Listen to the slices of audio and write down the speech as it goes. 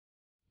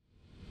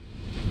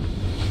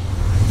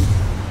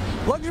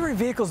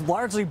Luxury vehicles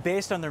largely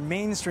based on their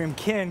mainstream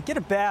kin get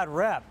a bad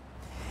rep.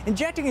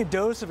 Injecting a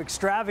dose of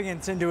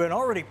extravagance into an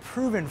already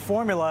proven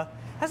formula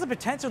has the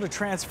potential to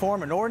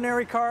transform an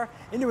ordinary car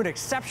into an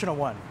exceptional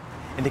one.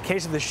 In the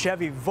case of the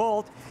Chevy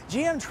Volt,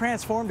 GM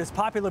transformed its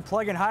popular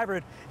plug-in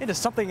hybrid into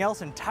something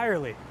else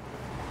entirely.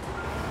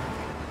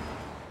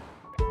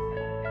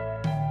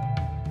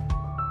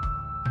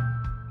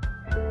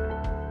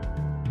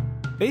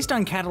 Based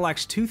on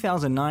Cadillac's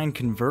 2009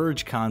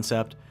 Converge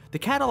concept, the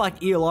Cadillac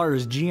ELR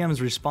is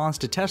GM's response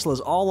to Tesla's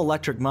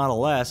all-electric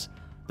Model S,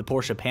 the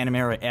Porsche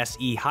Panamera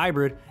SE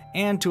Hybrid,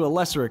 and to a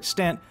lesser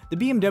extent, the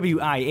BMW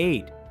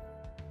i8.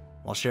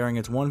 While sharing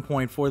its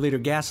 1.4-liter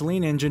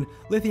gasoline engine,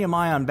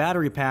 lithium-ion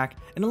battery pack,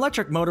 and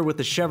electric motor with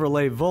the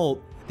Chevrolet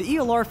Volt, the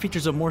ELR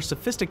features a more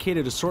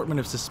sophisticated assortment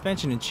of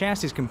suspension and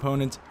chassis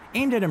components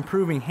aimed at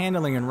improving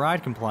handling and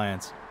ride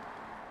compliance.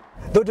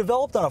 Though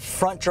developed on a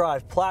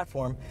front-drive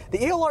platform, the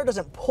ELR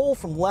doesn't pull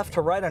from left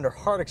to right under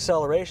hard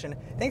acceleration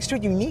thanks to a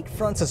unique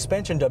front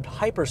suspension dubbed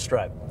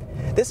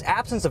Hyperstrip. This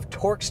absence of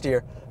torque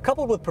steer,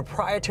 coupled with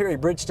proprietary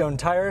Bridgestone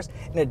tires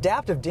and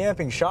adaptive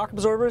damping shock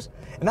absorbers,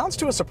 amounts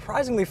to a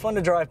surprisingly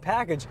fun-to-drive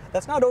package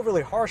that's not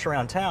overly harsh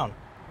around town.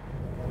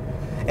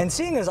 And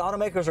seeing as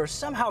automakers are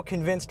somehow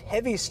convinced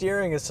heavy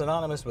steering is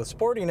synonymous with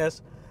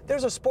sportiness,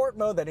 there's a sport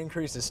mode that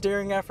increases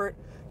steering effort,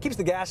 keeps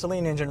the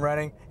gasoline engine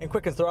running, and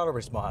quickens throttle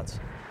response.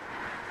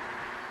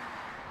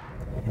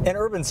 In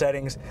urban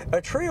settings,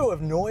 a trio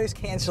of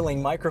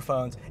noise-canceling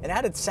microphones and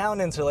added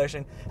sound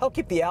insulation help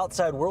keep the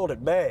outside world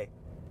at bay,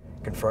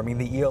 confirming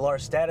the ELR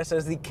status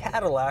as the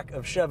Cadillac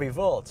of Chevy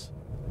Volts.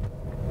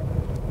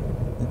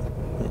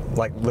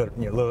 Like,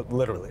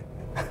 literally.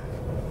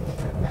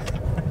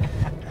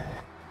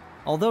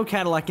 Although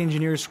Cadillac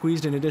engineers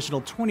squeezed an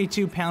additional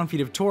 22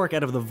 pound-feet of torque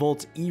out of the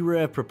Volt's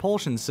E-Rev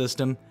propulsion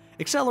system,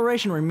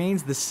 acceleration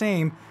remains the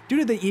same due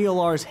to the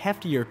ELR's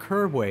heftier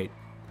curb weight.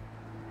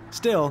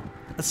 Still,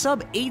 a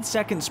sub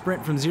 8-second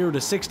sprint from 0 to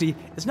 60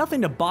 is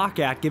nothing to balk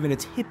at given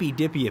its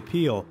hippy-dippy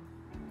appeal.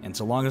 And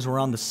so long as we're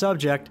on the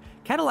subject,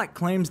 Cadillac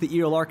claims the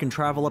ELR can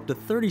travel up to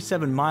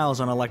 37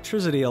 miles on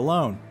electricity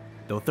alone,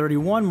 though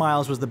 31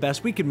 miles was the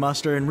best we could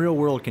muster in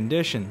real-world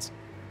conditions.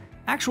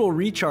 Actual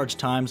recharge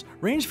times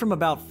range from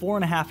about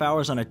 4.5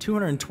 hours on a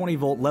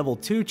 220-volt Level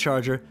 2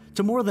 charger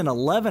to more than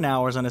 11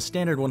 hours on a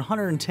standard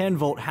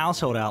 110-volt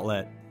household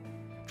outlet.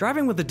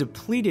 Driving with a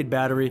depleted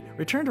battery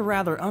returned a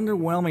rather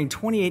underwhelming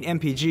 28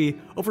 mpg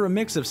over a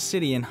mix of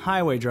city and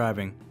highway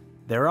driving.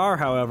 There are,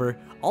 however,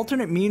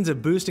 alternate means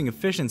of boosting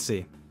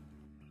efficiency.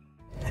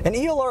 An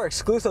ELR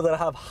exclusive that'll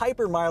have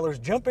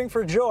hyper-milers jumping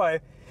for joy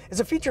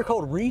is a feature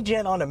called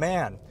Regen On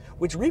Demand,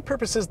 which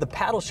repurposes the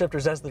paddle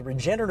shifters as the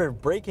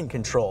regenerative braking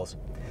controls.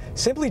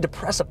 Simply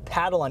depress a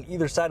paddle on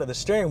either side of the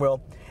steering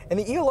wheel, and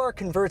the ELR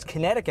converts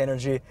kinetic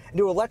energy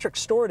into electric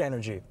stored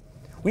energy.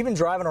 We've been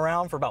driving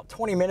around for about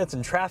 20 minutes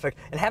in traffic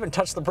and haven't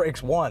touched the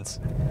brakes once.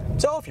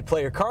 So if you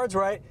play your cards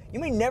right, you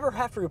may never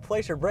have to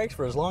replace your brakes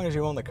for as long as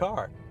you own the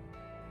car.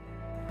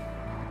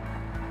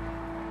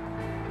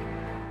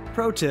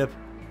 Pro tip: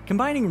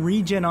 combining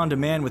Regen On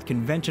Demand with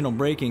conventional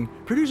braking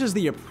produces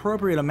the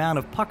appropriate amount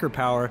of pucker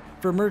power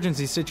for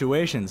emergency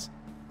situations.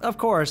 Of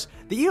course,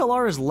 the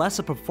ELR is less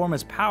a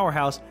performance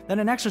powerhouse than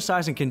an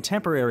exercise in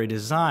contemporary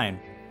design.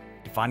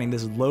 Defining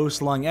this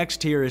low-slung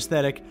exterior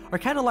aesthetic are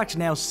Cadillac's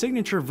now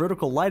signature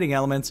vertical lighting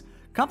elements,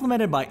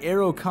 complemented by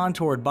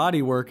aero-contoured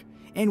bodywork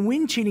and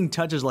wind-cheating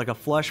touches like a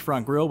flush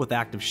front grille with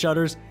active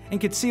shutters and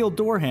concealed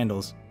door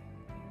handles.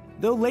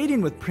 Though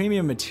laden with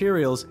premium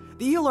materials,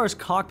 the ELR's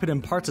cockpit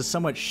imparts a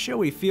somewhat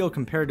showy feel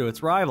compared to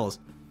its rivals.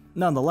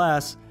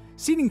 Nonetheless,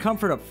 seating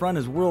comfort up front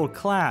is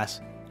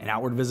world-class, and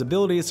outward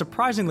visibility is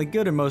surprisingly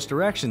good in most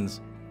directions.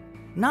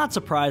 Not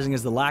surprising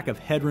is the lack of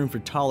headroom for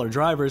taller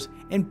drivers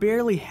and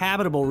barely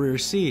habitable rear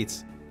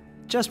seats.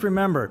 Just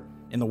remember,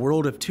 in the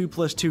world of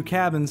 2+2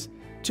 cabins,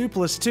 2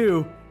 +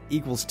 2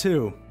 =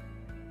 2.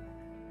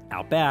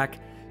 Out back,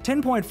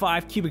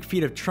 10.5 cubic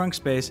feet of trunk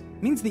space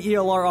means the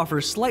ELR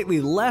offers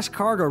slightly less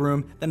cargo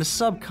room than a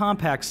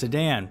subcompact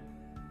sedan.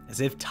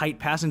 As if tight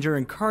passenger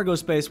and cargo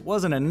space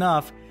wasn't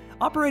enough,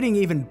 operating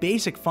even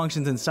basic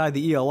functions inside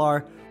the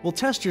ELR will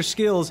test your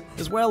skills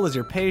as well as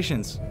your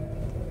patience.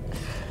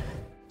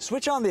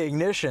 Switch on the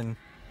ignition,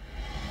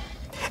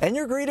 and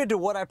you're greeted to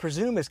what I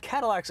presume is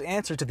Cadillac's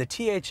answer to the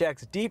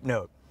THX Deep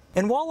Note.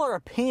 And while our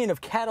opinion of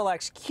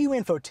Cadillac's Q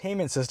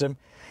infotainment system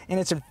and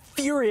its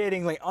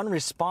infuriatingly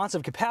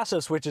unresponsive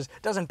capacitive switches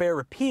doesn't bear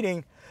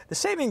repeating, the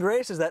saving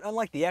grace is that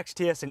unlike the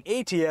XTS and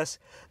ATS,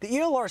 the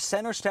ELR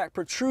center stack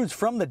protrudes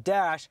from the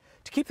dash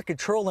to keep the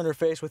control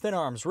interface within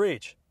arm's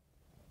reach.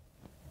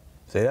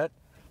 See that?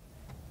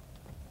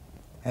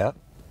 Yep.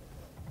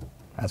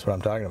 That's what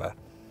I'm talking about.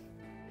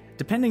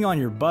 Depending on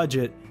your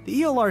budget,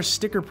 the ELR's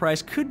sticker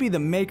price could be the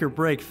make or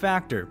break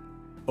factor.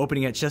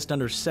 Opening at just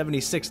under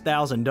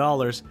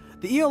 $76,000,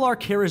 the ELR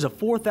carries a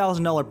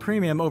 $4,000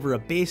 premium over a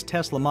base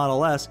Tesla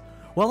Model S,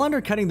 while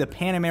undercutting the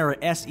Panamera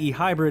SE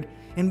Hybrid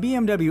and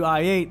BMW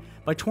i8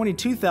 by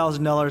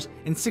 $22,000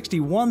 and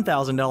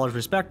 $61,000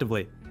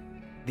 respectively.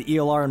 The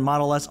ELR and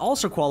Model S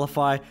also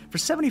qualify for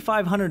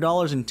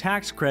 $7,500 in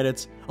tax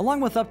credits,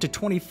 along with up to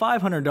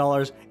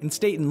 $2,500 in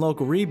state and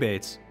local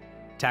rebates.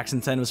 Tax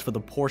incentives for the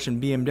Porsche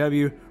and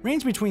BMW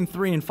range between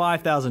 $3,000 and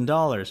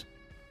 $5,000.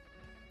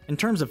 In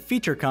terms of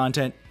feature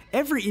content,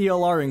 every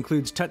ELR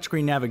includes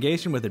touchscreen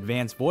navigation with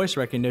advanced voice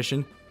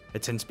recognition, a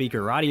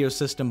 10-speaker audio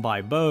system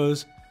by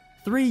Bose,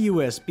 3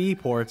 USB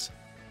ports,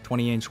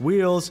 20-inch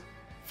wheels,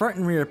 front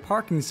and rear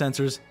parking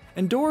sensors,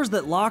 and doors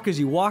that lock as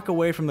you walk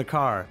away from the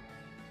car.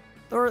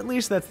 Or at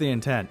least that's the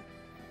intent.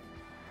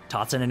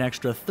 Toss in an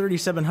extra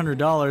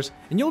 $3,700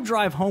 and you'll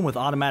drive home with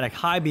automatic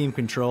high beam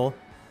control,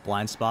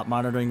 blind spot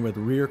monitoring with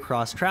rear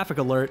cross traffic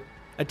alert,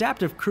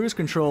 adaptive cruise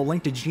control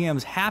linked to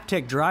GM's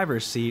haptic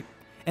driver's seat,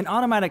 and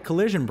automatic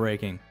collision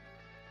braking.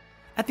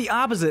 At the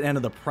opposite end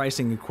of the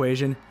pricing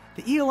equation,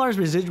 the ELR's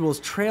residuals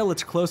trail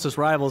its closest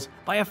rivals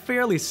by a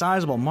fairly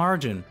sizable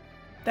margin.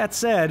 That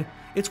said,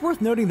 it's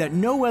worth noting that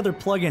no other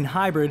plug-in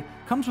hybrid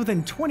comes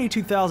within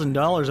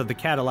 $22,000 of the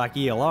Cadillac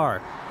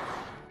ELR.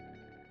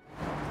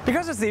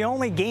 Because it's the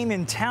only game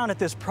in town at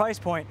this price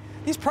point,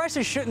 these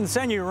prices shouldn't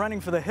send you running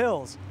for the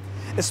hills,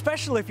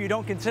 especially if you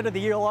don't consider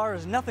the ELR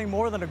as nothing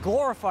more than a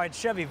glorified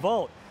Chevy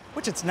Volt,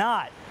 which it's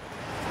not.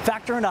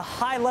 Factor in a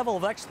high level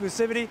of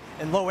exclusivity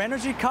and low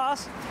energy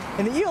costs,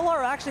 and the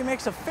ELR actually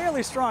makes a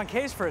fairly strong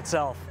case for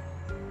itself.